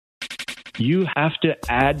You have to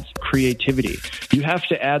add creativity. You have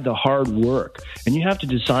to add the hard work. And you have to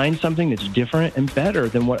design something that's different and better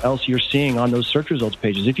than what else you're seeing on those search results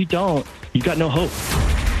pages. If you don't, you've got no hope.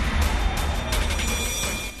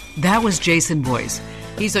 That was Jason Boyce.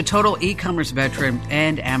 He's a total e-commerce veteran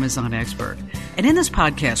and Amazon expert. And in this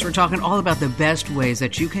podcast, we're talking all about the best ways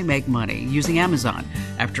that you can make money using Amazon.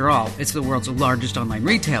 After all, it's the world's largest online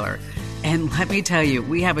retailer. And let me tell you,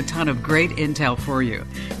 we have a ton of great intel for you.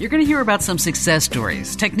 You're going to hear about some success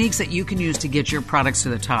stories, techniques that you can use to get your products to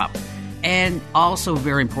the top. And also,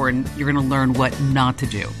 very important, you're going to learn what not to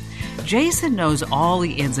do. Jason knows all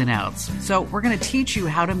the ins and outs. So we're going to teach you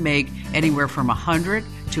how to make anywhere from $100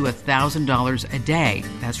 to $1,000 a day.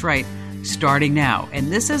 That's right, starting now.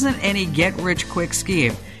 And this isn't any get-rich-quick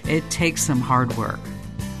scheme. It takes some hard work.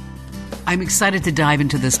 I'm excited to dive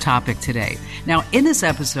into this topic today. Now, in this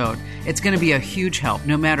episode, it's going to be a huge help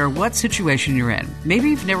no matter what situation you're in. Maybe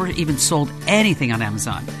you've never even sold anything on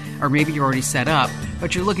Amazon, or maybe you're already set up,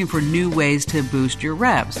 but you're looking for new ways to boost your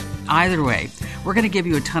revs. Either way, we're going to give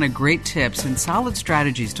you a ton of great tips and solid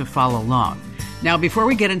strategies to follow along. Now, before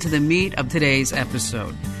we get into the meat of today's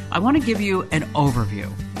episode, I want to give you an overview.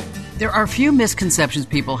 There are a few misconceptions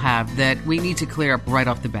people have that we need to clear up right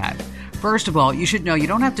off the bat. First of all, you should know you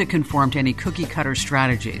don't have to conform to any cookie-cutter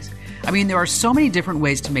strategies. I mean, there are so many different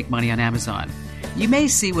ways to make money on Amazon. You may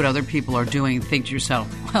see what other people are doing and think to yourself,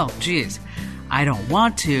 well, geez, I don't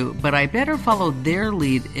want to, but I better follow their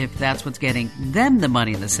lead if that's what's getting them the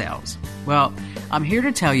money in the sales. Well, I'm here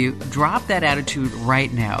to tell you, drop that attitude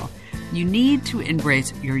right now. You need to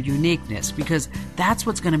embrace your uniqueness because that's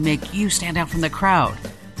what's going to make you stand out from the crowd.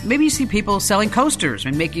 Maybe you see people selling coasters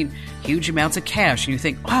and making huge amounts of cash and you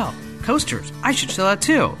think, wow, coasters, I should sell that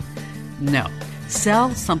too. No, sell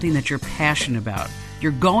something that you're passionate about.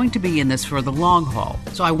 You're going to be in this for the long haul.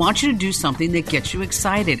 So I want you to do something that gets you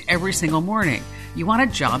excited every single morning. You want a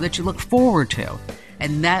job that you look forward to.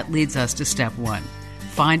 And that leads us to step one.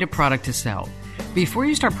 Find a product to sell. Before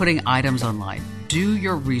you start putting items online, do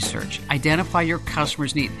your research. Identify your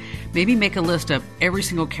customer's need. Maybe make a list of every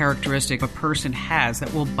single characteristic a person has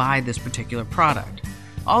that will buy this particular product.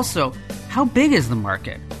 Also, how big is the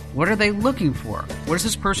market? What are they looking for? What does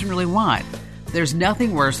this person really want? There's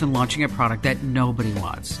nothing worse than launching a product that nobody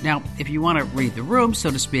wants. Now, if you want to read the room,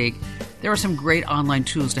 so to speak, there are some great online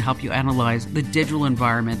tools to help you analyze the digital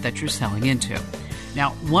environment that you're selling into.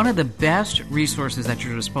 Now, one of the best resources at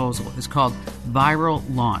your disposal is called Viral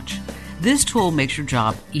Launch. This tool makes your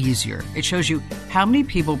job easier. It shows you how many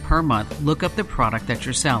people per month look up the product that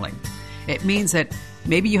you're selling. It means that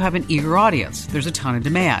maybe you have an eager audience. There's a ton of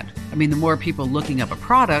demand. I mean, the more people looking up a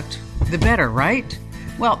product, the better, right?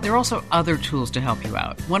 Well, there are also other tools to help you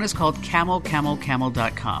out. One is called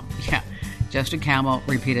camelcamel.com. Yeah, just a camel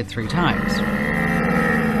repeated 3 times.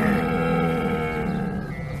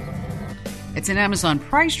 It's an Amazon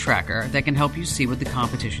price tracker that can help you see what the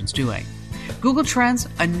competition's doing. Google Trends,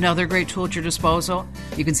 another great tool at your disposal.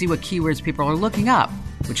 You can see what keywords people are looking up,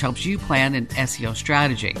 which helps you plan an SEO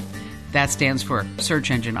strategy. That stands for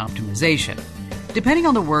search engine optimization. Depending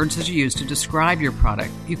on the words that you use to describe your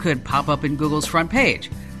product, you could pop up in Google's front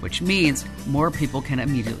page, which means more people can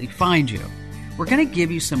immediately find you. We're going to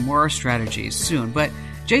give you some more strategies soon, but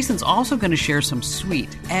Jason's also going to share some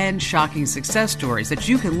sweet and shocking success stories that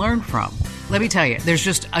you can learn from. Let me tell you, there's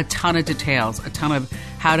just a ton of details, a ton of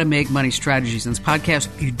how to make money strategies in this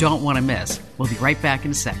podcast you don't want to miss. We'll be right back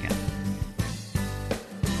in a second.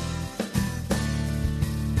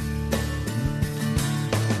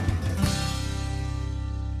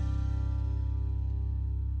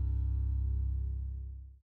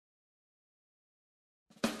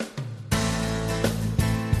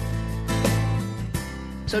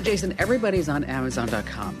 So, Jason, everybody's on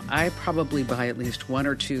Amazon.com. I probably buy at least 1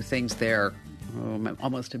 or 2 things there. I'm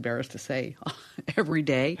almost embarrassed to say every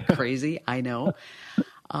day. Crazy, I know.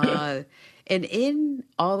 And in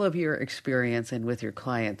all of your experience and with your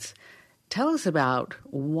clients, tell us about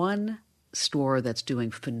one store that's doing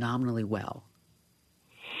phenomenally well.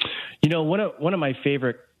 You know, one of my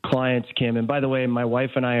favorite clients, Kim, and by the way, my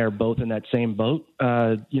wife and I are both in that same boat.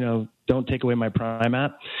 Don't take away my Prime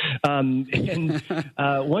app. One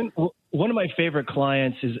of my favorite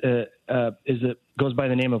clients goes by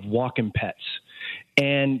the name of Walkin' Pets,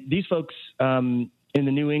 and these folks in the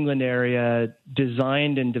New England area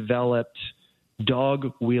designed and developed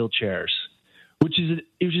dog wheelchairs, which is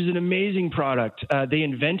an amazing product. They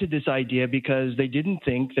invented this idea because they didn't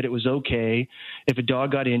think that it was okay if a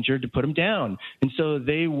dog got injured to put him down, and so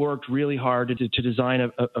they worked really hard to design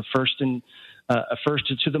a first and a first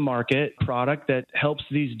to the market product that helps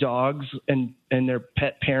these dogs and their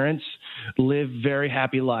pet parents live very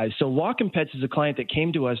happy lives. So Walk-In Pets is a client that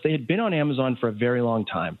came to us. They had been on Amazon for a very long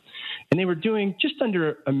time, and they were doing just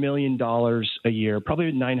under $1 million a year,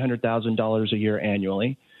 probably $900,000 a year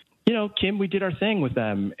annually. Kim, we did our thing with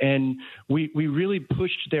them, and we really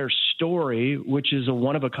pushed their story, which is a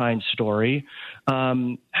one-of-a-kind story,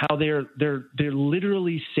 how they're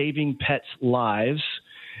literally saving pets' lives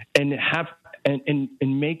and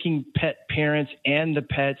making pet parents and the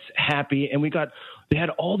pets happy. And they had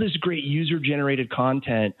all this great user-generated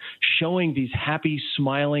content showing these happy,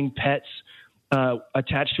 smiling pets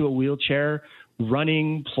attached to a wheelchair,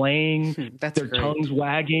 running, playing, their great. Tongues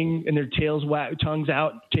wagging and their tongues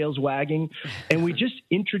out, tails wagging. And we just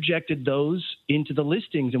interjected those into the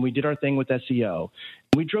listings, and we did our thing with SEO.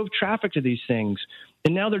 We drove traffic to these things,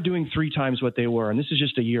 and now they're doing 3 times what they were. And this is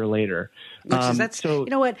just a year later. You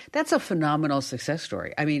know what? That's a phenomenal success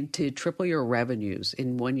story. I mean, to triple your revenues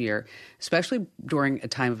in 1 year, especially during a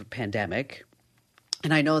time of a pandemic.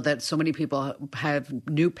 And I know that so many people have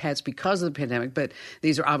new pets because of the pandemic, but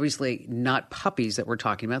these are obviously not puppies that we're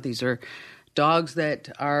talking about. These are dogs that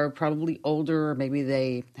are probably older, or maybe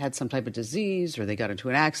they had some type of disease, or they got into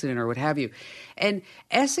an accident, or what have you. And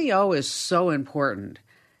SEO is so important.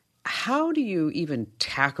 How do you even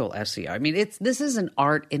tackle SEO? I mean, this is an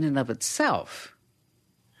art in and of itself.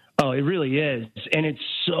 Oh, it really is. And it's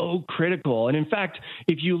so critical. And in fact,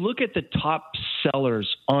 if you look at the top sellers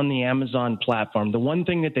on the Amazon platform, the one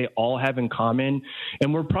thing that they all have in common,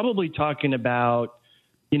 and we're probably talking about,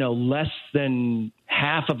 less than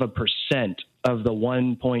 0.5% of the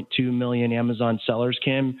 1.2 million Amazon sellers,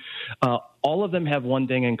 Kim, all of them have one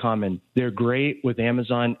thing in common. They're great with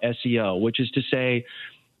Amazon SEO, which is to say,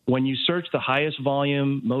 when you search the highest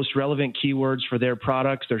volume, most relevant keywords for their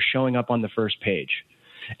products, they're showing up on the first page.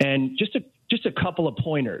 And just a couple of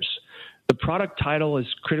pointers. The product title is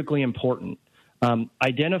critically important.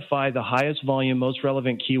 Identify the highest volume, most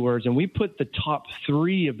relevant keywords, and we put the top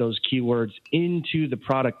 3 of those keywords into the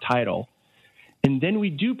product title. And then we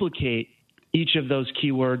duplicate each of those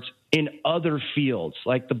keywords in other fields,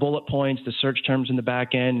 like the bullet points, the search terms in the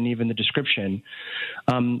back end, and even the description.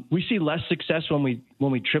 We see less success when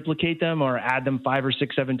we triplicate them or add them 5 or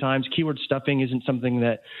 6, 7 times. Keyword stuffing isn't something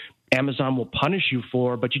that Amazon will punish you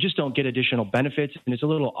for, but you just don't get additional benefits, and it's a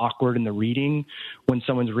little awkward in the reading when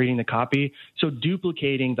someone's reading the copy. So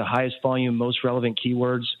duplicating the highest volume, most relevant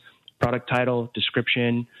keywords, product title,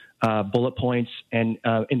 description, bullet points, and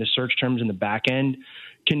in the search terms in the back end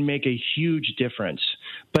can make a huge difference.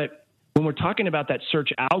 But when we're talking about that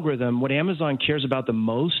search algorithm, what Amazon cares about the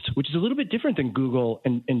most, which is a little bit different than Google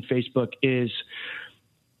and Facebook, is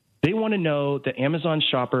they want to know that Amazon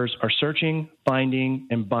shoppers are searching, finding,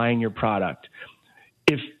 and buying your product.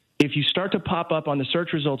 If you start to pop up on the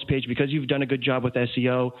search results page because you've done a good job with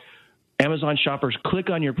SEO, Amazon shoppers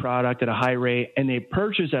click on your product at a high rate and they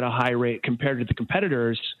purchase at a high rate compared to the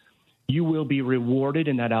competitors, you will be rewarded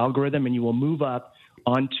in that algorithm and you will move up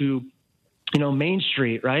onto Main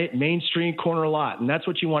Street, right? Main Street corner lot. And that's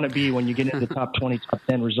what you want to be when you get into the top 20, top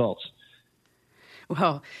 10 results.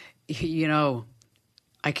 Well,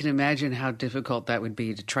 I can imagine how difficult that would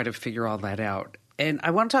be to try to figure all that out. And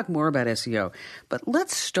I want to talk more about SEO, but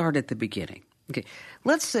let's start at the beginning. Okay,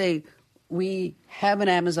 let's say we have an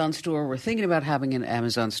Amazon store. We're thinking about having an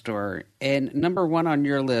Amazon store. And number 1 on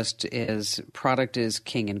your list is product is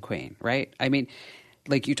king and queen, right? I mean,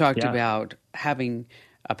 like you talked about having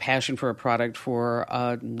a passion for a product for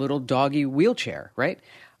a little doggy wheelchair, right?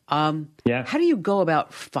 How do you go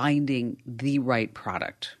about finding the right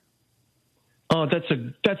product? Oh,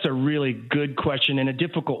 that's a really good question and a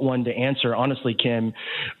difficult one to answer, honestly, Kim.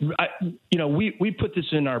 We put this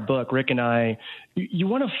in our book, Rick and I. You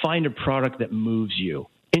want to find a product that moves you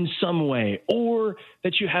in some way, or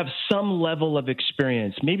that you have some level of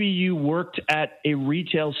experience. Maybe you worked at a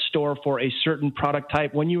retail store for a certain product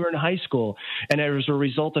type when you were in high school, and as a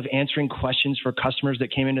result of answering questions for customers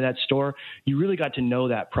that came into that store, you really got to know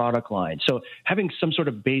that product line. So having some sort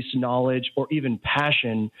of base knowledge or even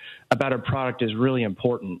passion about a product is really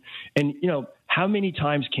important. And, how many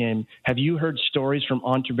times, Kim, have you heard stories from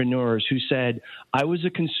entrepreneurs who said, I was a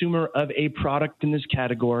consumer of a product in this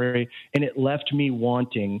category and it left me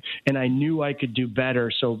wanting and I knew I could do better.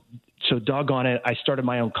 So doggone it, I started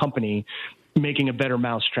my own company making a better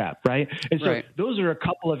mousetrap, right? And so those are a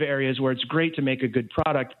couple of areas where it's great to make a good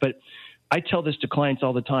product. But I tell this to clients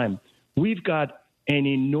all the time. We've got an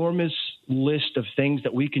enormous list of things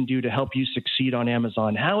that we can do to help you succeed on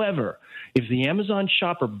Amazon. However, if the Amazon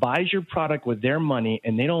shopper buys your product with their money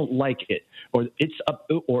and they don't like it, or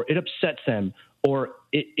it upsets them, or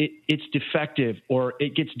it's defective, or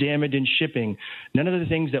it gets damaged in shipping. None of the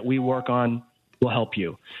things that we work on will help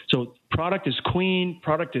you. So product is queen,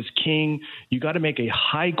 product is king. You got to make a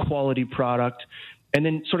high quality product. And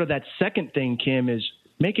then sort of that second thing, Kim, is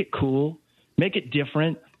make it cool, make it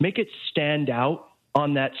different, make it stand out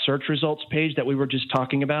on that search results page that we were just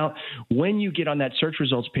talking about. When you get on that search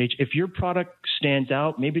results page, if your product stands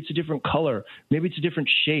out, maybe it's a different color, maybe it's a different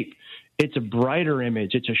shape, it's a brighter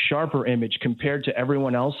image, it's a sharper image compared to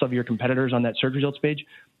everyone else of your competitors on that search results page,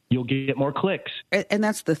 you'll get more clicks. And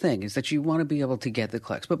that's the thing, is that you want to be able to get the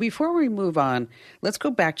clicks. But before we move on, let's go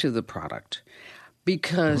back to the product.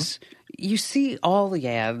 Because you see all the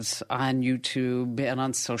ads on YouTube and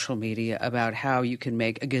on social media about how you can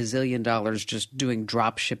make $1 gazillion just doing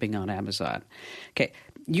drop shipping on Amazon. Okay,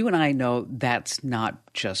 you and I know that's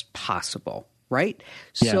not just possible, right?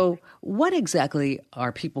 Yeah. So what exactly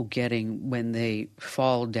are people getting when they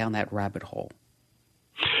fall down that rabbit hole?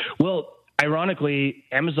 Well, ironically,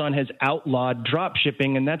 Amazon has outlawed drop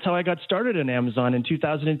shipping, and that's how I got started on Amazon in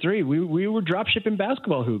 2003. We were drop shipping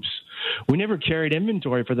basketball hoops. We never carried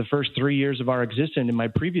inventory for the first 3 years of our existence in my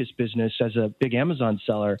previous business as a big Amazon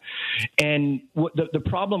seller. And the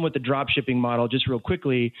problem with the drop shipping model, just real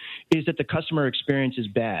quickly, is that the customer experience is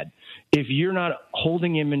bad. If you're not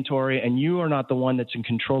holding inventory and you are not the one that's in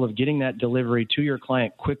control of getting that delivery to your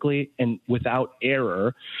client quickly and without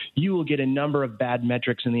error, you will get a number of bad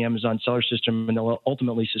metrics in the Amazon seller system, and they'll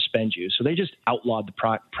ultimately suspend you. So they just outlawed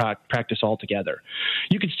the practice altogether.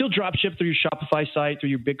 You can still drop ship through your Shopify site, through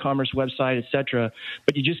your BigCommerce website, etc.,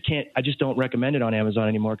 but you just can't. I just don't recommend it on Amazon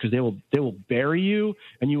anymore because they will bury you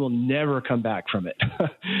and you will never come back from it.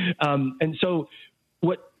 And so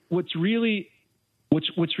what's really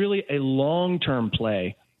a long-term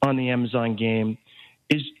play on the Amazon game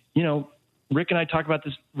is, Rick and I talk about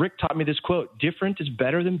this. Rick taught me this quote: "Different is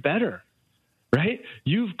better than better." Right?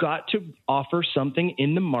 You've got to offer something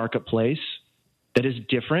in the marketplace that is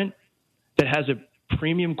different, that has a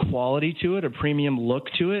premium quality to it, a premium look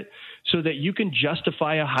to it, so that you can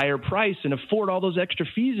justify a higher price and afford all those extra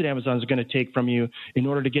fees that Amazon is going to take from you in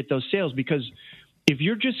order to get those sales. Because if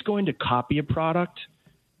you're just going to copy a product,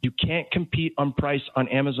 you can't compete on price on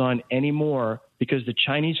Amazon anymore, because the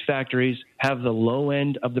Chinese factories have the low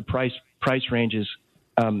end of the price ranges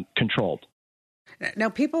controlled. Now,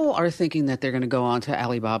 people are thinking that they're going to go on to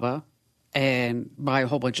Alibaba and buy a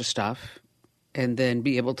whole bunch of stuff and then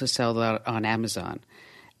be able to sell that on Amazon.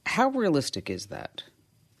 How realistic is that?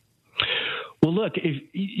 Well, look, if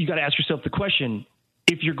you got to ask yourself the question,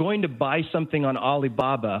 if you're going to buy something on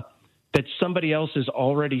Alibaba that somebody else is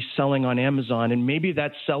already selling on Amazon, and maybe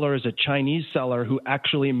that seller is a Chinese seller who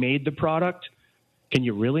actually made the product, can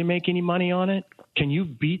you really make any money on it? Can you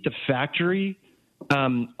beat the factory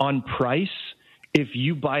on price if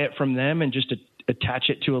you buy it from them and just attach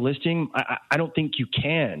it to a listing? I don't think you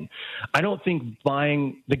can. I don't think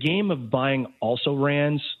the game of buying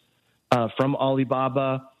also-rans from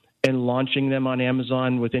Alibaba and launching them on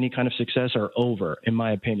Amazon with any kind of success are over, in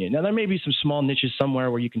my opinion. Now, there may be some small niches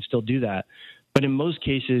somewhere where you can still do that, but in most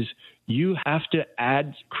cases, you have to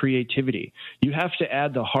add creativity. You have to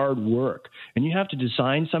add the hard work, and you have to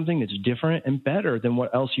design something that's different and better than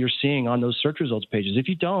what else you're seeing on those search results pages. If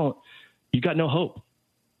you don't, you got no hope.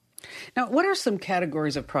 Now, what are some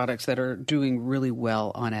categories of products that are doing really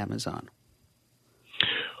well on Amazon?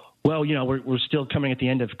 Well, we're still coming at the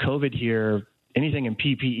end of COVID here. Anything in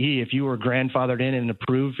PPE, if you were grandfathered in and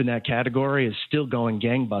approved in that category, is still going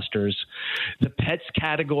gangbusters. The pets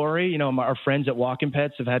category, our friends at Walking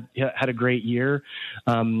Pets have had a great year.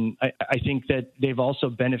 I think that they've also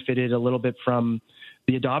benefited a little bit from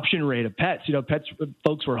the adoption rate of pets.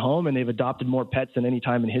 Folks were home and they've adopted more pets than any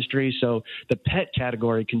time in history. So the pet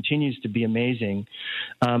category continues to be amazing.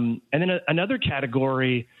 And then another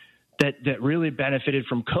category that really benefited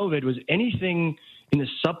from COVID was anything in the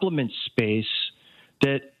supplement space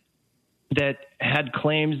that had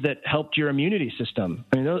claims that helped your immunity system.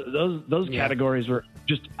 I mean, those categories were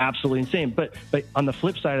just absolutely insane. But on the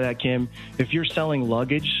flip side of that, Kim, if you're selling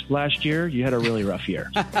luggage last year, you had a really rough year.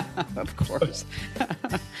 Of course.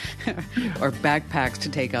 Or backpacks to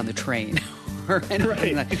take on the train. Or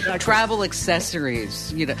anything like exactly. Travel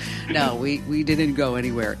accessories. No, we didn't go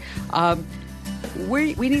anywhere.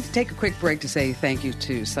 We need to take a quick break to say thank you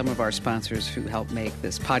to some of our sponsors who help make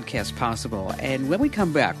this podcast possible. And when we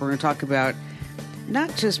come back, we're going to talk about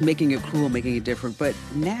not just making it cool, making it different, but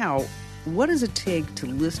now, what does it take to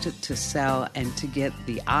list it, to sell, and to get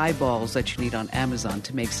the eyeballs that you need on Amazon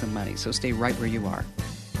to make some money? So stay right where you are.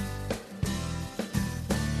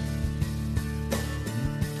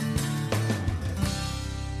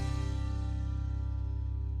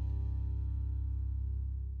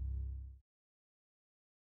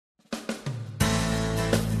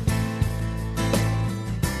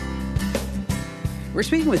 We're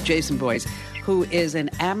speaking with Jason Boyes, who is an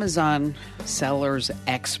Amazon seller's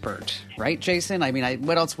expert. Right, Jason? I mean,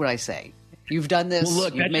 what else would I say? You've done this. Well,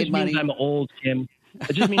 look, you've that made just money. means I'm old, Kim.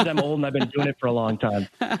 It just means I'm old and I've been doing it for a long time.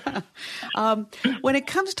 When it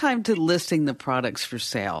comes time to listing the products for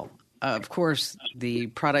sale, of course, the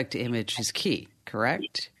product image is key,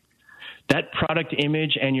 correct? That product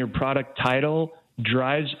image and your product title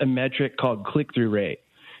drives a metric called click-through rate.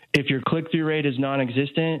 If your click-through rate is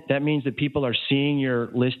non-existent, that means that people are seeing your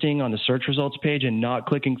listing on the search results page and not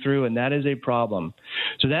clicking through, and that is a problem.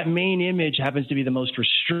 So that main image happens to be the most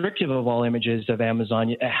restrictive of all images of Amazon.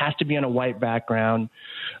 It has to be on a white background.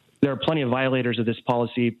 There are plenty of violators of this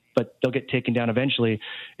policy, but they'll get taken down eventually.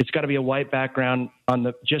 It's got to be a white background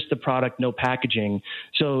on just the product, no packaging.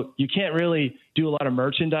 So you can't really do a lot of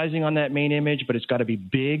merchandising on that main image, but it's got to be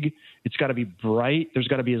big. It's got to be bright. There's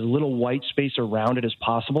got to be as little white space around it as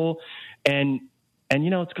possible. And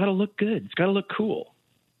it's got to look good. It's got to look cool.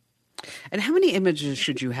 And how many images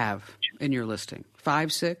should you have in your listing?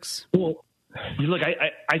 5, 6? Well, look,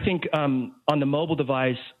 I think on the mobile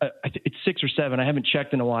device, it's 6 or 7. I haven't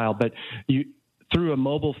checked in a while, but through a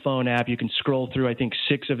mobile phone app, you can scroll through, I think,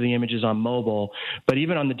 6 of the images on mobile. But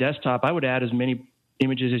even on the desktop, I would add as many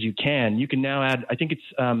images as you can. You can now add, I think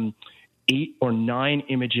it's 8 or 9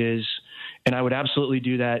 images, and I would absolutely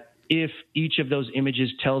do that if each of those images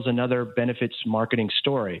tells another benefits marketing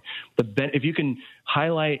story. If you can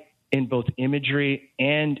highlight in both imagery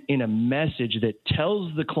and in a message that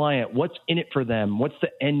tells the client what's in it for them, what's the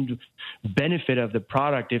end benefit of the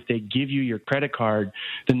product if they give you your credit card,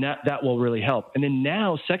 then that will really help. And then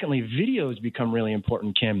now, secondly, videos become really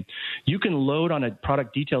important, Kim. You can load on a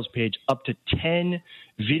product details page up to 10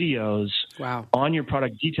 videos on your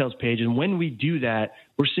product details page. And when we do that,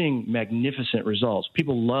 we're seeing magnificent results.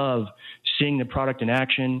 People love seeing the product in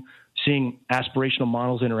action, seeing aspirational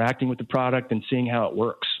models interacting with the product, and seeing how it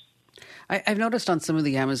works. I've noticed on some of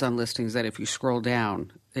the Amazon listings that if you scroll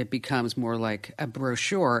down, it becomes more like a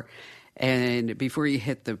brochure. And before you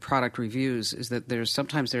hit the product reviews, is that there's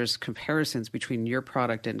comparisons between your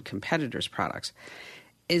product and competitors' products.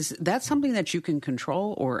 Is that something that you can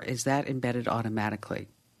control, or is that embedded automatically?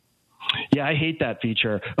 Yeah, I hate that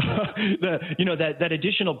feature. That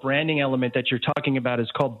additional branding element that you're talking about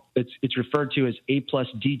is it's referred to as A+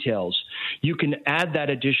 details. You can add that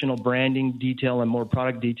additional branding detail and more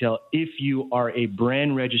product detail if you are a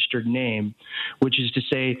brand registered name, which is to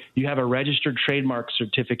say you have a registered trademark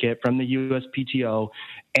certificate from the USPTO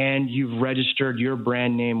and you've registered your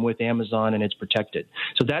brand name with Amazon and it's protected.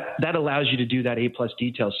 So that allows you to do that A+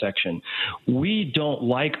 details section. We don't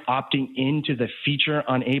like opting into the feature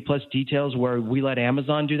on A+ details where we let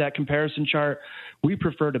Amazon do that comparison chart. We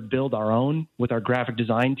prefer to build our own with our graphic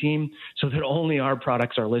design team so that only our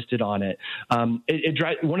products are listed on it.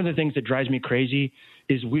 One of the things that drives me crazy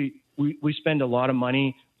is we spend a lot of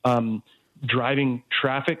money driving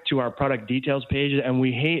traffic to our product details page, and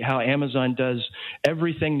we hate how Amazon does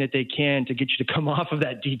everything that they can to get you to come off of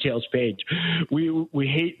that details page. We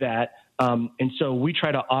hate that, and so we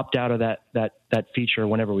try to opt out of that feature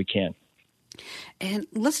whenever we can. And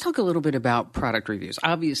let's talk a little bit about product reviews.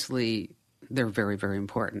 Obviously, they're very, very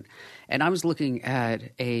important. And I was looking at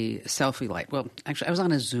a selfie light. Well, actually, I was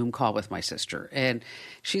on a Zoom call with my sister, and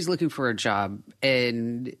she's looking for a job,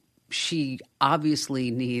 and she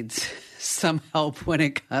obviously needs some help when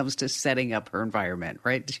it comes to setting up her environment,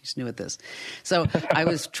 right? She's new at this. So I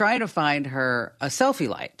was trying to find her a selfie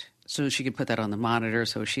light so she could put that on the monitor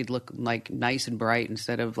so she'd look like nice and bright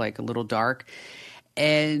instead of like a little dark.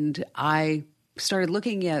 And I started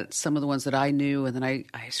looking at some of the ones that I knew, and then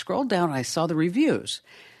I scrolled down and I saw the reviews.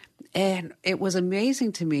 And it was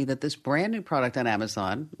amazing to me that this brand new product on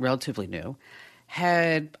Amazon, relatively new,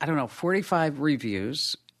 had, 45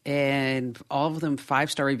 reviews, and all of them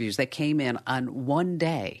 5-star reviews that came in on one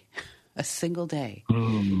day, a single day.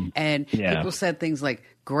 And people said things like,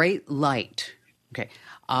 great light. Okay.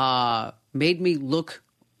 Made me look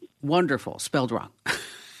wonderful, spelled wrong.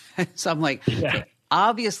 So I'm like, okay,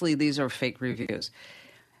 obviously these are fake reviews.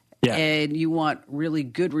 Yeah. And you want really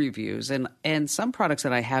good reviews. And some products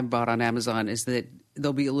that I have bought on Amazon is that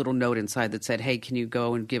there'll be a little note inside that said, hey, can you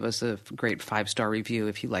go and give us a great 5-star review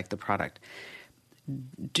if you like the product?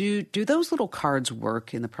 Do those little cards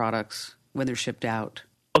work in the products when they're shipped out?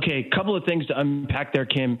 Okay, a couple of things to unpack there,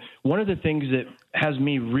 Kim. One of the things that has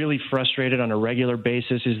me really frustrated on a regular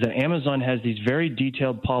basis is that Amazon has these very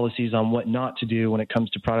detailed policies on what not to do when it comes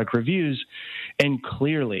to product reviews. And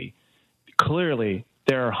clearly,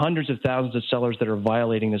 there are hundreds of thousands of sellers that are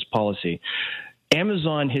violating this policy.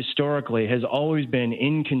 Amazon historically has always been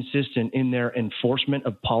inconsistent in their enforcement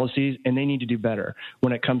of policies, and they need to do better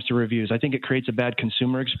when it comes to reviews. I think it creates a bad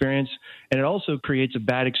consumer experience, and it also creates a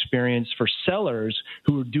bad experience for sellers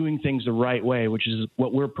who are doing things the right way, which is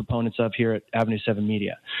what we're proponents of here at Avenue 7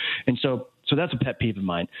 Media. And so that's a pet peeve of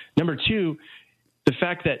mine. Number two, the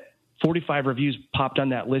fact that 45 reviews popped on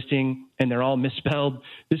that listing and they're all misspelled.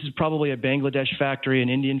 This is probably a Bangladesh factory, an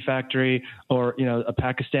Indian factory, or a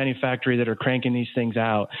Pakistani factory that are cranking these things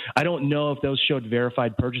out. I don't know if those showed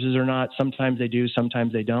verified purchases or not. Sometimes they do,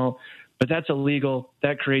 sometimes they don't. But that's illegal.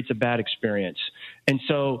 That creates a bad experience. And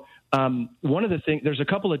so one of the things, there's a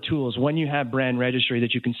couple of tools when you have brand registry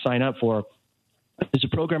that you can sign up for. There's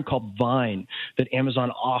a program called Vine that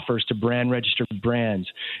Amazon offers to brand registered brands.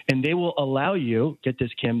 And they will allow you, get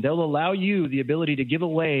this, Kim, they'll allow you the ability to give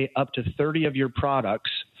away up to 30 of your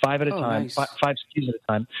products, 5 at a time, nice. 5 SKUs at a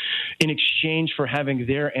time, in exchange for having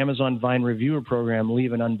their Amazon Vine reviewer program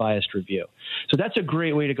leave an unbiased review. So that's a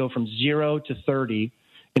great way to go from 0 to 30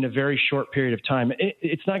 in a very short period of time.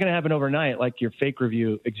 It's not going to happen overnight like your fake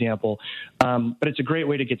review example, but it's a great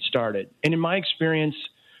way to get started. And in my experience,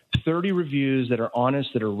 30 reviews that are honest,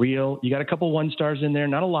 that are real. You got a couple 1 stars in there,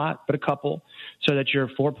 not a lot, but a couple, so that you're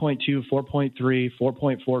 4.2, 4.3,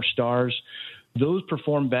 4.4 stars. Those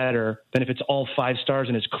perform better than if it's all 5 stars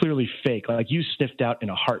and it's clearly fake, like you sniffed out in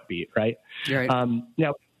a heartbeat, right? Right.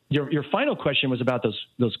 Now, your final question was about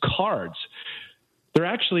those cards. They're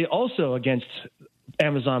actually also against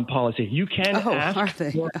Amazon policy. You can ask. Are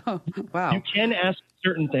they? Wow. You can ask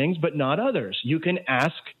certain things, but not others. You can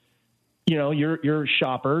ask your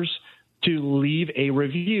shoppers to leave a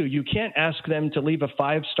review. You can't ask them to leave a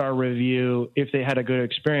 5-star review if they had a good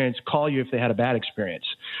experience, call you if they had a bad experience.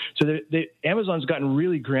 So Amazon's gotten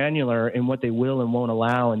really granular in what they will and won't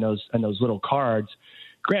allow in those little cards.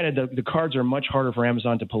 Granted, the cards are much harder for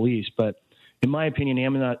Amazon to police, but in my opinion,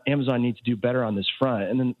 Amazon needs to do better on this front.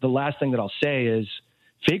 And then the last thing that I'll say is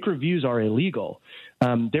fake reviews are illegal.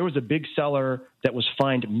 There was a big seller that was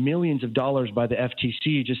fined millions of dollars by the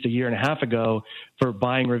FTC just a year and a half ago for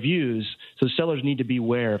buying reviews. So sellers need to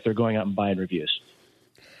beware if they're going out and buying reviews.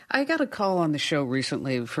 I got a call on the show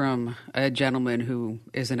recently from a gentleman who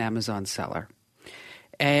is an Amazon seller.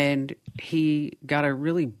 And he got a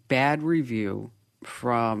really bad review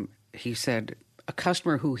from, he said, a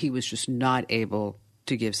customer who he was just not able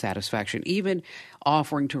to give satisfaction, even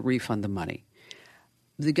offering to refund the money.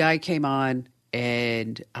 The guy came on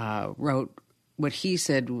and wrote what he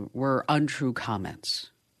said were untrue comments.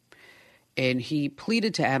 And he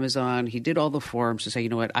pleaded to Amazon. He did all the forums to say, you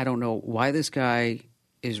know what, I don't know why this guy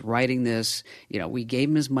is writing this. We gave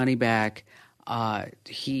him his money back.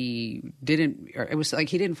 He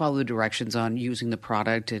didn't follow the directions on using the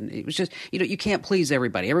product. And it was just, you can't please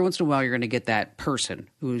everybody. Every once in a while, you're going to get that person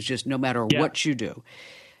who's just no matter what you do.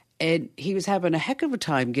 And he was having a heck of a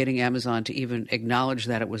time getting Amazon to even acknowledge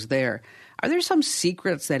that it was there. Are there some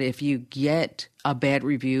secrets that if you get a bad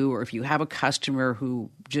review or if you have a customer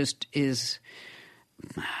who just is,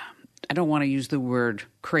 I don't want to use the word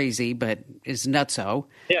crazy, but is nutso,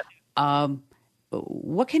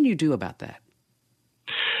 what can you do about that?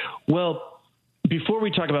 Well, before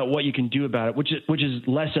we talk about what you can do about it, which is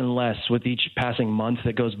less and less with each passing month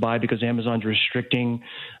that goes by because Amazon's restricting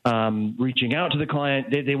reaching out to the client,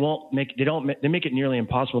 they make it nearly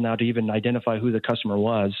impossible now to even identify who the customer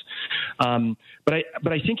was. But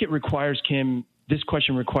I think it requires, Kim, this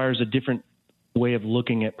question requires a different way of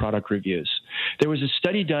looking at product reviews. There was a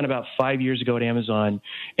study done about 5 years ago at Amazon,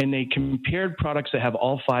 and they compared products that have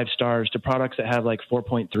all 5 stars to products that have like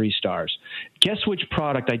 4.3 stars. Guess which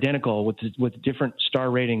product, identical with different star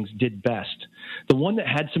ratings, did best? The one that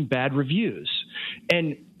had some bad reviews.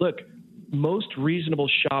 And look, most reasonable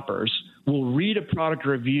shoppers will read a product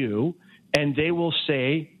review and they will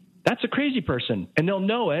say, that's a crazy person, and they'll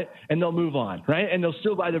know it, and they'll move on, right? And they'll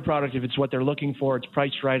still buy the product if it's what they're looking for, it's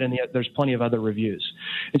priced right, and there's plenty of other reviews.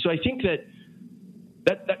 And so I think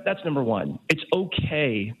that's number one. It's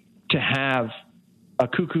okay to have a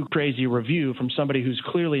cuckoo crazy review from somebody who's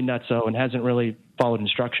clearly nutso and hasn't really followed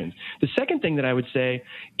instructions. The second thing that I would say,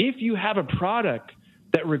 if you have a product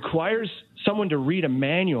that requires someone to read a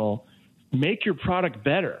manual, make your product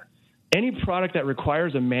better. Any product that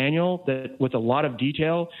requires a manual that with a lot of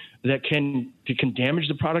detail that can damage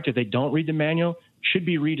the product if they don't read the manual should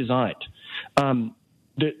be redesigned.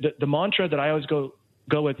 The mantra that I always go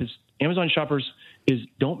with is Amazon shoppers is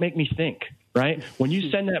don't make me think, right? When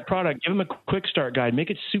you send that product, give them a quick start guide. Make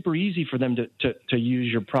it super easy for them to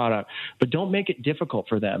use your product, but don't make it difficult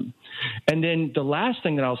for them. And then the last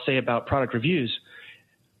thing that I'll say about product reviews,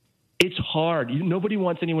 it's hard. Nobody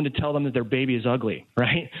wants anyone to tell them that their baby is ugly,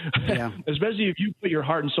 right? Yeah. Especially if you put your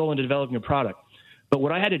heart and soul into developing a product. But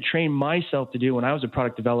what I had to train myself to do when I was a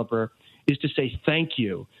product developer is to say thank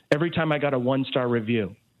you every time I got a 1-star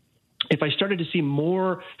review. If I started to see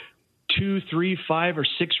more 2, 3, 5, or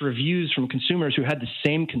 6 reviews from consumers who had the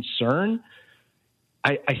same concern,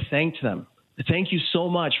 I thanked them. Thank you so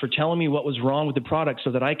much for telling me what was wrong with the product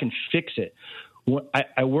so that I can fix it.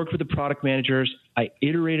 I worked with the product managers. I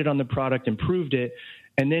iterated on the product, improved it.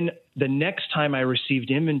 And then the next time I received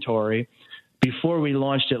inventory, before we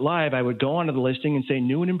launched it live, I would go onto the listing and say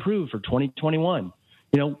new and improved for 2021,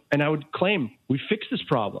 and I would claim we fixed this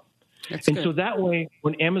problem. That's and good. So that way,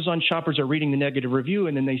 when Amazon shoppers are reading the negative review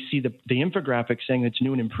and then they see the infographic saying it's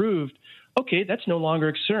new and improved, okay, that's no longer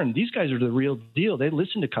a concern. These guys are the real deal. They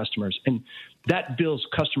listen to customers, and that builds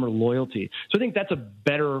customer loyalty. So I think that's a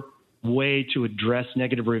better way to address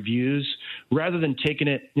negative reviews rather than taking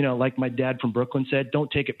it, like my dad from Brooklyn said, don't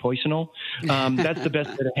take it personal. That's the best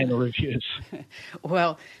way to handle reviews.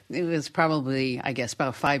 Well, it was probably, I guess,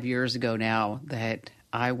 about 5 years ago now that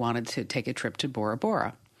I wanted to take a trip to Bora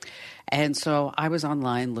Bora. And so I was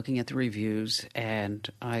online looking at the reviews, and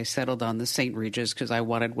I settled on the St. Regis because I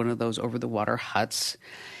wanted one of those over-the-water huts.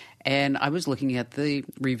 And I was looking at the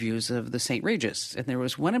reviews of the St. Regis, and there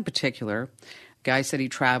was one in particular. Guy said he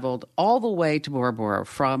traveled all the way to Bora Bora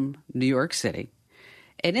from New York City.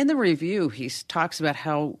 And in the review, he talks about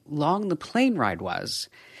how long the plane ride was,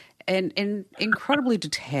 and in incredibly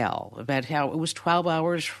detail about how it was 12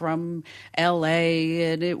 hours from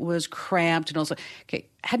L.A. and it was cramped and also,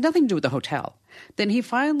 had nothing to do with the hotel. Then he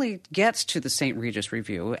finally gets to the St. Regis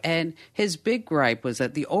review, and his big gripe was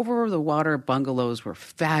that the over-the-water bungalows were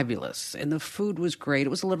fabulous, and the food was great. It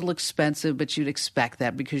was a little expensive, but you'd expect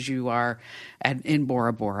that because you are in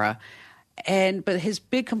Bora Bora. But his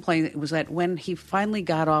big complaint was that when he finally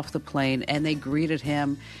got off the plane and they greeted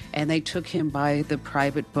him and they took him by the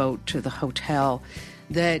private boat to the hotel,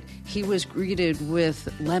 that he was greeted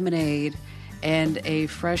with lemonade and a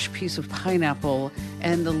fresh piece of pineapple,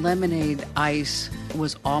 and the lemonade ice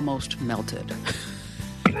was almost melted.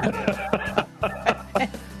 I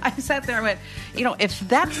sat there and went, if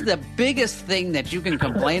that's the biggest thing that you can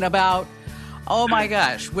complain about, oh my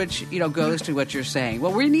gosh, which, goes to what you're saying.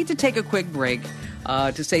 Well, we need to take a quick break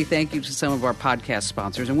to say thank you to some of our podcast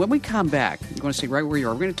sponsors. And when we come back, I'm going to stay right where you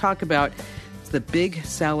are. We're going to talk about the Big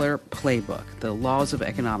Seller Playbook, the laws of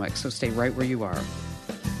economics. So stay right where you are.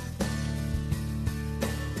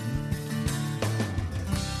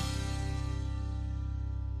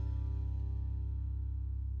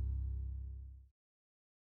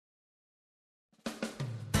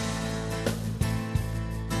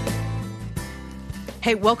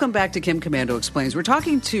 Hey, welcome back to Kim Komando Explains. We're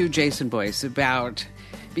talking to Jason Boyce about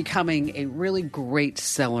becoming a really great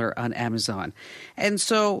seller on Amazon. And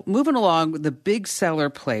so moving along with the Big Seller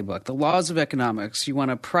Playbook, the laws of economics, you want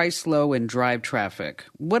to price low and drive traffic.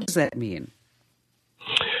 What does that mean?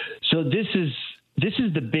 So this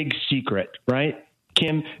is the big secret, right?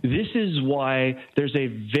 Kim, this is why there's a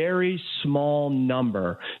very small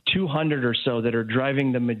number, 200 or so, that are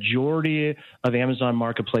driving the majority of Amazon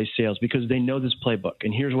Marketplace sales because they know this playbook.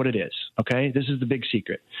 And here's what it is, okay? This is the big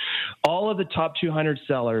secret. All of the top 200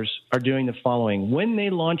 sellers are doing the following. When they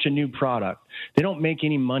launch a new product, they don't make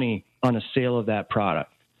any money on a sale of that product.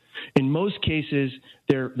 In most cases,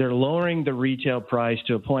 they're lowering the retail price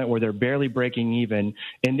to a point where they're barely breaking even,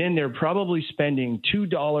 and then they're probably spending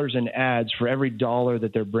 $2 in ads for every dollar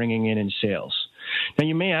that they're bringing in sales. Now,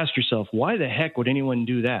 you may ask yourself, why the heck would anyone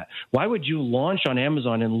do that? Why would you launch on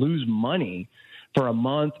Amazon and lose money for a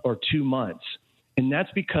month or 2 months? And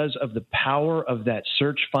that's because of the power of that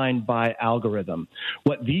search, find, buy algorithm.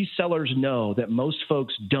 What these sellers know that most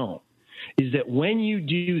folks don't is that when you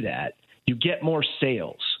do that, you get more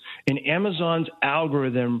sales. And Amazon's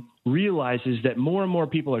algorithm realizes that more and more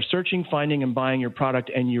people are searching, finding, and buying your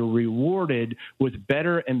product, and you're rewarded with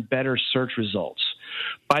better and better search results.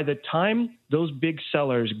 By the time those big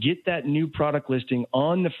sellers get that new product listing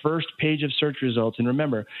on the first page of search results, and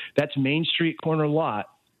remember, that's Main Street corner lot,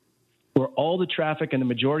 where all the traffic and the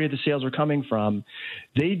majority of the sales are coming from,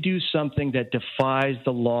 they do something that defies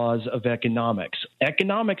the laws of economics.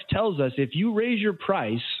 Economics tells us if you raise your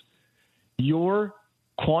price, your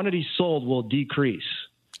quantity sold will decrease.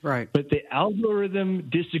 Right. But the algorithm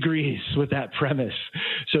disagrees with that premise.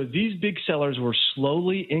 So these big sellers will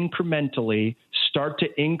slowly, incrementally start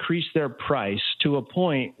to increase their price to a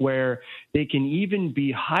point where they can even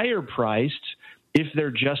be higher priced if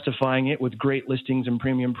they're justifying it with great listings and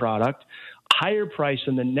premium product, higher price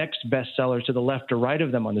than the next best seller to the left or right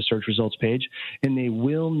of them on the search results page, and they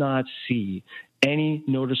will not see any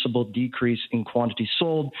noticeable decrease in quantity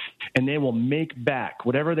sold, and they will make back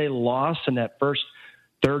whatever they lost in that first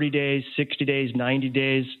 30 days, 60 days, 90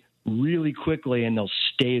 days really quickly, and they'll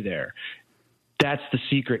stay there. That's the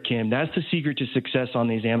secret, Kim. That's the secret to success on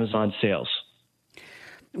these Amazon sales.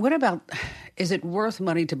 What about, is it worth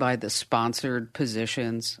money to buy the sponsored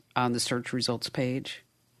positions on the search results page?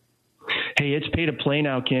 Hey, it's pay to play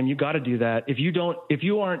now, Kim. You got to do that. If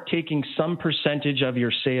you aren't taking some percentage of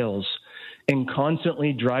your sales and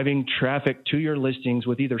constantly driving traffic to your listings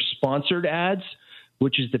with either sponsored ads,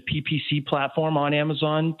 which is the PPC platform on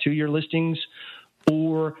Amazon, to your listings,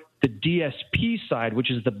 or the DSP side, which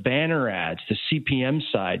is the banner ads, the CPM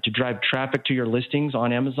side, to drive traffic to your listings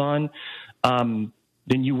on Amazon,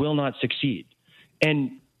 then you will not succeed.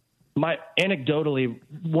 And anecdotally,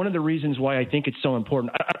 one of the reasons why I think it's so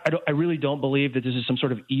important, I really don't believe that this is some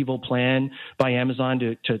sort of evil plan by Amazon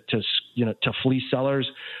to fleece sellers.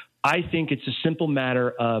 I think it's a simple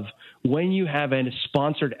matter of when you have a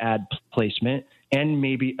sponsored ad placement and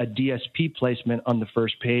maybe a DSP placement on the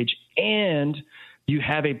first page, and you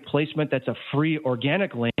have a placement that's a free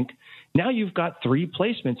organic link, now you've got 3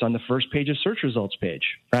 placements on the first page of search results page,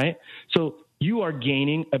 right? So you are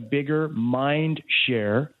gaining a bigger mind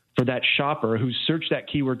share for that shopper who's searched that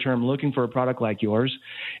keyword term looking for a product like yours,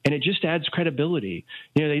 and it just adds credibility.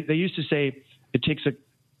 They used to say it takes a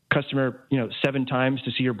customer, 7 times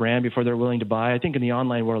to see your brand before they're willing to buy. I think in the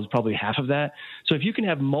online world, it's probably half of that. So if you can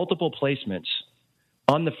have multiple placements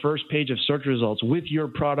on the first page of search results with your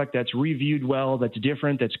product that's reviewed well, that's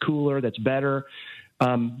different, that's cooler, that's better,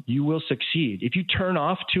 you will succeed. If you turn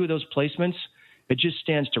off 2 of those placements, it just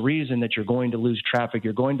stands to reason that you're going to lose traffic,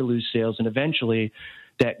 you're going to lose sales, and eventually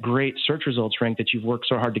that great search results rank that you've worked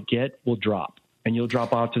so hard to get will drop. And you'll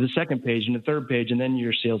drop off to the second page and the third page, and then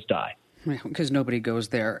your sales die. Because nobody goes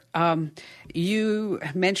there. You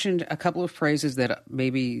mentioned a couple of phrases that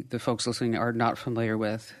maybe the folks listening are not familiar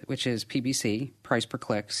with, which is PPC, price per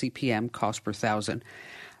click, CPM, cost per thousand.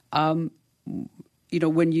 When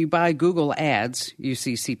you buy Google ads, you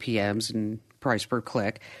see CPMs and price per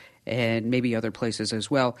click, and maybe other places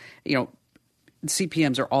as well.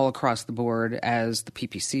 CPMs are all across the board as the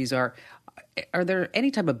PPCs are. Are there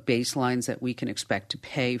any type of baselines that we can expect to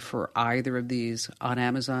pay for either of these on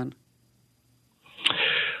Amazon?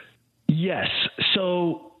 Yes.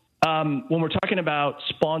 So when we're talking about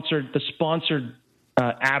the sponsored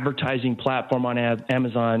advertising platform on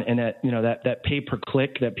Amazon, and that pay per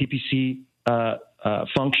click, that PPC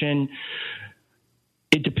function,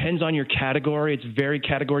 it depends on your category. It's very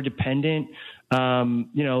category dependent.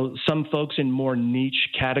 Some folks in more niche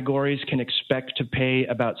categories can expect to pay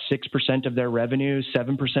about 6% of their revenue,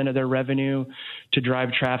 7% of their revenue to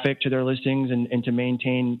drive traffic to their listings and to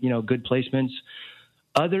maintain, good placements.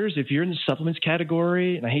 Others, if you're in the supplements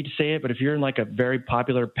category, and I hate to say it, but if you're in like a very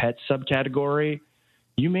popular pet subcategory,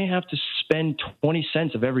 you may have to spend 20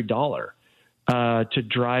 cents of every dollar to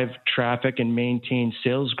drive traffic and maintain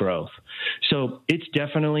sales growth. So it's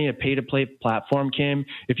definitely a pay-to-play platform, Kim.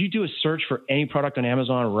 If you do a search for any product on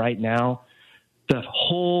Amazon right now, the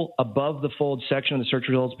whole above the fold section on the search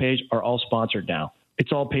results page are all sponsored now.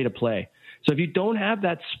 It's all pay-to-play. So if you don't have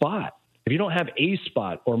that spot, if you don't have a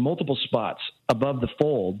spot or multiple spots above the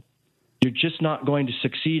fold, you're just not going to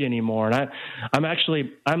succeed anymore. And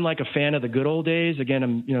I'm like a fan of the good old days. Again,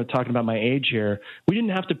 I'm talking about my age here. We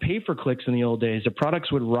didn't have to pay for clicks in the old days. The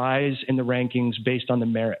products would rise in the rankings based on the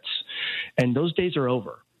merits, and those days are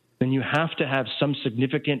over. Then you have to have some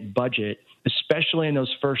significant budget, especially in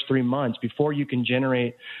those first 3 months, before you can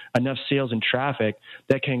generate enough sales and traffic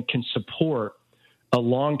that can support a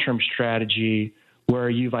long-term strategy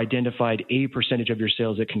where you've identified a percentage of your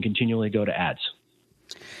sales that can continually go to ads.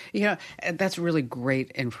 That's really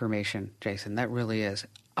great information, Jason. That really is.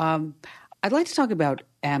 I'd like to talk about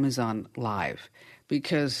Amazon Live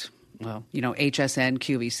because, HSN,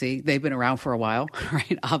 QVC, they've been around for a while,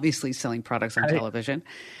 right? Obviously selling products on television.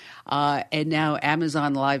 And now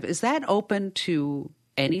Amazon Live, is that open to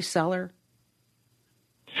any seller?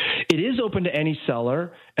 It is open to any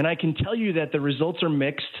seller, and I can tell you that the results are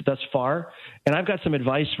mixed thus far. And I've got some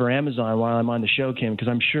advice for Amazon while I'm on the show, Kim, because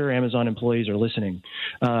I'm sure Amazon employees are listening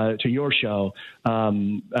to your show.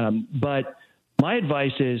 But my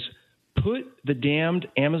advice is put the damned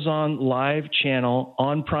Amazon Live channel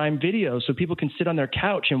on Prime Video so people can sit on their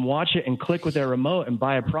couch and watch it and click with their remote and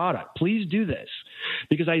buy a product. Please do this,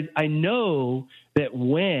 because I know that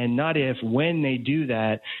when they do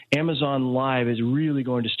that, Amazon Live is really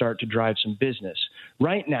going to start to drive some business.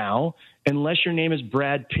 Right now, unless your name is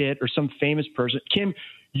Brad Pitt or some famous person, Kim,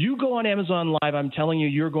 You go on Amazon Live, I'm telling you,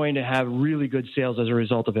 you're going to have really good sales as a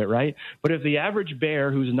result of it, right? But if the average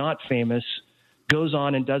bear who's not famous goes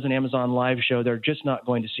on and does an Amazon Live show, they're just not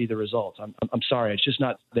going to see the results. I'm sorry. It's just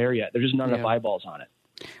not there yet. There's just not enough eyeballs on it.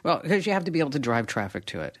 Well, because you have to be able to drive traffic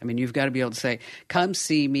to it. I mean, you've got to be able to say, come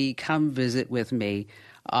see me, come visit with me.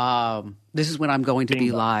 This is when I'm going to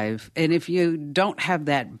be live. And if you don't have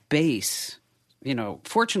that base,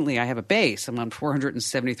 fortunately I have a base. I'm on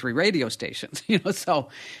 473 radio stations, so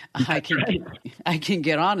I can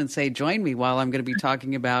get on and say, join me while I'm going to be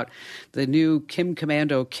talking about the new Kim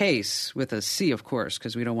Komando case with a C, of course,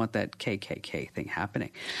 because we don't want that KKK thing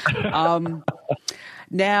happening.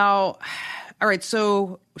 Now, all right,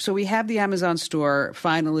 so we have the Amazon store.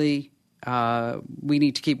 Finally, we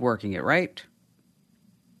need to keep working it, right?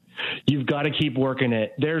 You've got to keep working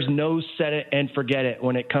it. There's no set it and forget it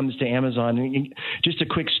when it comes to Amazon. Just a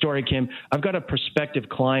quick story, Kim. I've got a prospective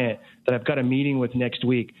client that I've got a meeting with next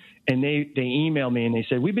week, and they email me and they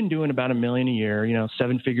said, we've been doing about $1 million a year,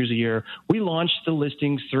 7 figures a year. We launched the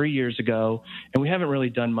listings 3 years ago, and we haven't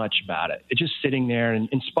really done much about it. It's just sitting there, and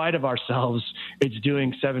in spite of ourselves, it's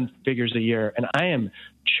doing 7 figures a year. And I am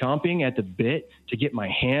chomping at the bit to get my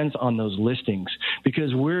hands on those listings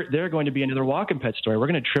because they're going to be another walk-in pet story. We're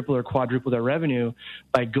going to triple or quadruple their revenue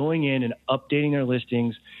by going in and updating their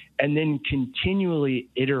listings and then continually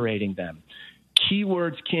iterating them.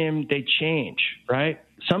 Keywords, Kim, they change, right?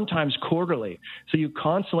 Sometimes quarterly. So you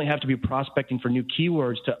constantly have to be prospecting for new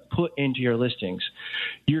keywords to put into your listings.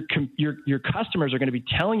 Your customers are going to be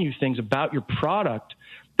telling you things about your product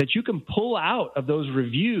that you can pull out of those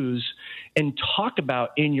reviews and talk about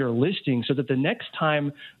in your listing so that the next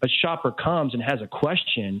time a shopper comes and has a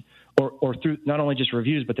question or through not only just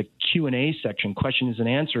reviews, but the Q&A section, questions and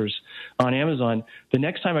answers on Amazon, the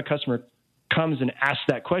next time a customer comes and asks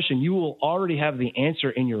that question, you will already have the answer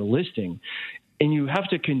in your listing. And you have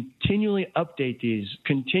to continually update these,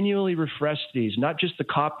 continually refresh these, not just the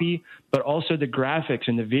copy, but also the graphics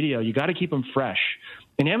and the video. You got to keep them fresh.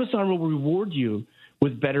 And Amazon will reward you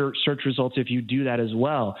with better search results if you do that as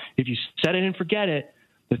well. If you set it and forget it,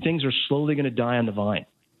 the things are slowly going to die on the vine.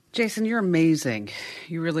 Jason, you're amazing.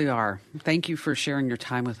 You really are. Thank you for sharing your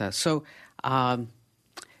time with us. So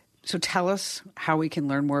tell us how we can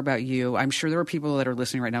learn more about you. I'm sure there are people that are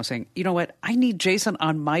listening right now saying, you know what, I need Jason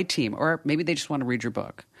on my team, or maybe they just want to read your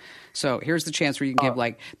book. So here's the chance where you can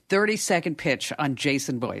give 30-second pitch on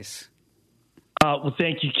Jason Boyce. Well,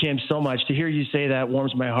 thank you, Kim, so much. To hear you say that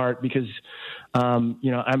warms my heart because, I'm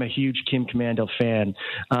a huge Kim Komando fan.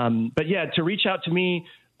 But yeah, to reach out to me,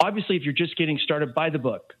 obviously, if you're just getting started, buy the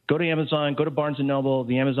book. Go to Amazon, go to Barnes & Noble,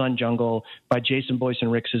 The Amazon Jungle by Jason Boyce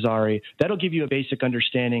and Rick Cesari. That'll give you a basic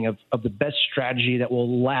understanding of the best strategy that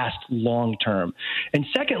will last long term. And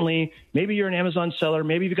secondly, maybe you're an Amazon seller.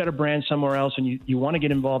 Maybe you've got a brand somewhere else and you want to get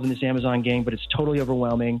involved in this Amazon game, but it's totally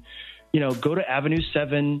overwhelming. Go to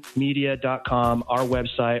avenue7media.com, our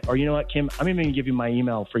website, or you know what, Kim, I'm even going to give you my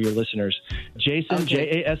email for your listeners. Jason,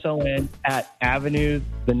 okay. Jason, at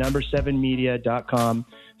avenue7media.com.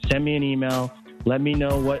 Send me an email. Let me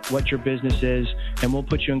know what your business is, and we'll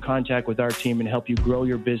put you in contact with our team and help you grow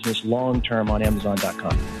your business long-term on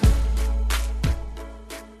Amazon.com.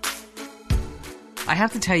 I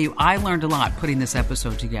have to tell you, I learned a lot putting this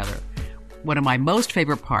episode together. One of my most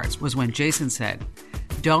favorite parts was when Jason said,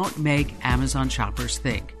 don't make Amazon shoppers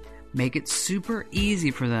think. Make it super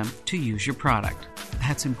easy for them to use your product.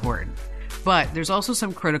 That's important. But there's also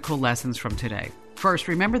some critical lessons from today. First,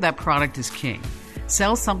 remember that product is king.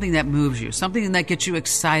 Sell something that moves you, something that gets you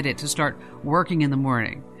excited to start working in the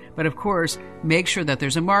morning. But of course, make sure that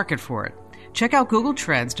there's a market for it. Check out Google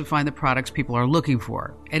Trends to find the products people are looking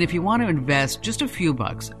for. And if you want to invest just a few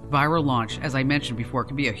bucks, Viral Launch, as I mentioned before,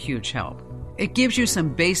 can be a huge help. It gives you some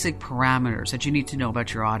basic parameters that you need to know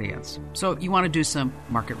about your audience. So you want to do some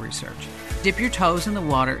market research. Dip your toes in the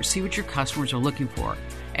water, see what your customers are looking for.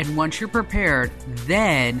 And once you're prepared,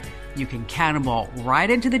 then you can cannonball right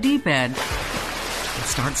into the deep end and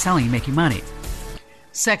start selling and making money.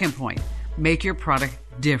 Second point, make your product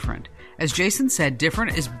different. As Jason said,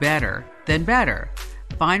 different is better than better.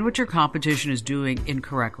 Find what your competition is doing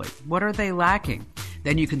incorrectly. What are they lacking?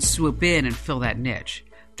 Then you can swoop in and fill that niche.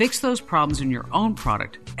 Fix those problems in your own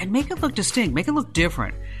product and make it look distinct, make it look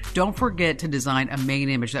different. Don't forget to design a main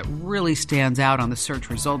image that really stands out on the search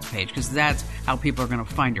results page because that's how people are going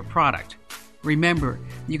to find your product. Remember,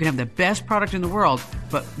 you can have the best product in the world,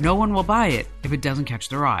 but no one will buy it if it doesn't catch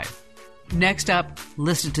their eye. Next up,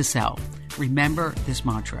 list it to sell. Remember this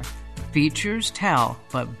mantra. Features tell,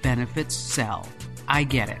 but benefits sell. I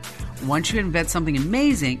get it. Once you invent something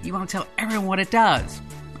amazing, you want to tell everyone what it does.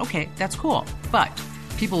 Okay, that's cool. But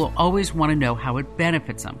People will always want to know how it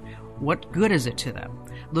benefits them. What good is it to them?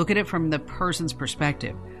 Look at it from the person's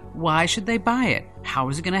perspective. Why should they buy it? How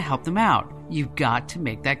is it going to help them out? You've got to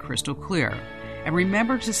make that crystal clear. And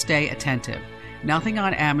remember to stay attentive. Nothing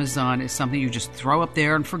on Amazon is something you just throw up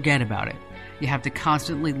there and forget about it. You have to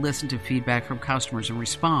constantly listen to feedback from customers and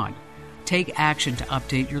respond. Take action to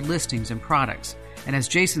update your listings and products. And as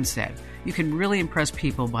Jason said, you can really impress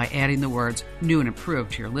people by adding the words new and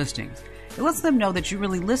improved to your listings. It lets them know that you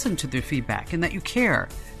really listen to their feedback and that you care.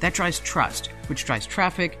 That drives trust, which drives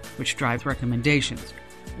traffic, which drives recommendations.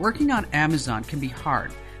 Working on Amazon can be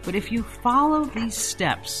hard, but if you follow these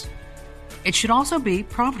steps, it should also be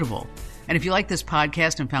profitable. And if you like this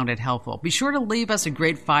podcast and found it helpful, be sure to leave us a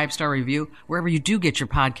great 5-star review wherever you do get your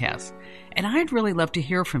podcasts. And I'd really love to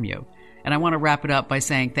hear from you. And I want to wrap it up by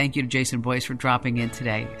saying thank you to Jason Boyce for dropping in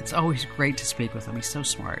today. It's always great to speak with him. He's so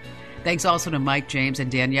smart. Thanks also to Mike James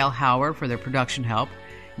and Danielle Howard for their production help.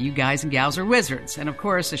 You guys and gals are wizards. And of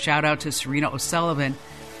course, a shout out to Serena O'Sullivan.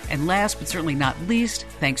 And last but certainly not least,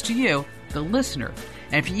 thanks to you, the listener.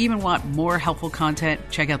 And if you even want more helpful content,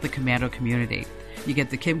 check out the Komando community. You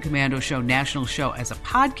get the Kim Komando Show National Show as a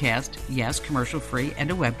podcast, yes, commercial-free,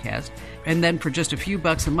 and a webcast. And then for just a few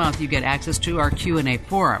bucks a month, you get access to our Q&A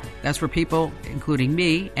forum. That's where people, including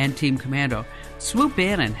me and Team Komando, swoop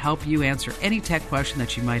in and help you answer any tech question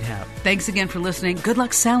that you might have. Thanks again for listening. Good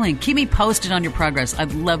luck selling. Keep me posted on your progress.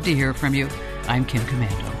 I'd love to hear from you. I'm Kim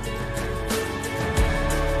Komando.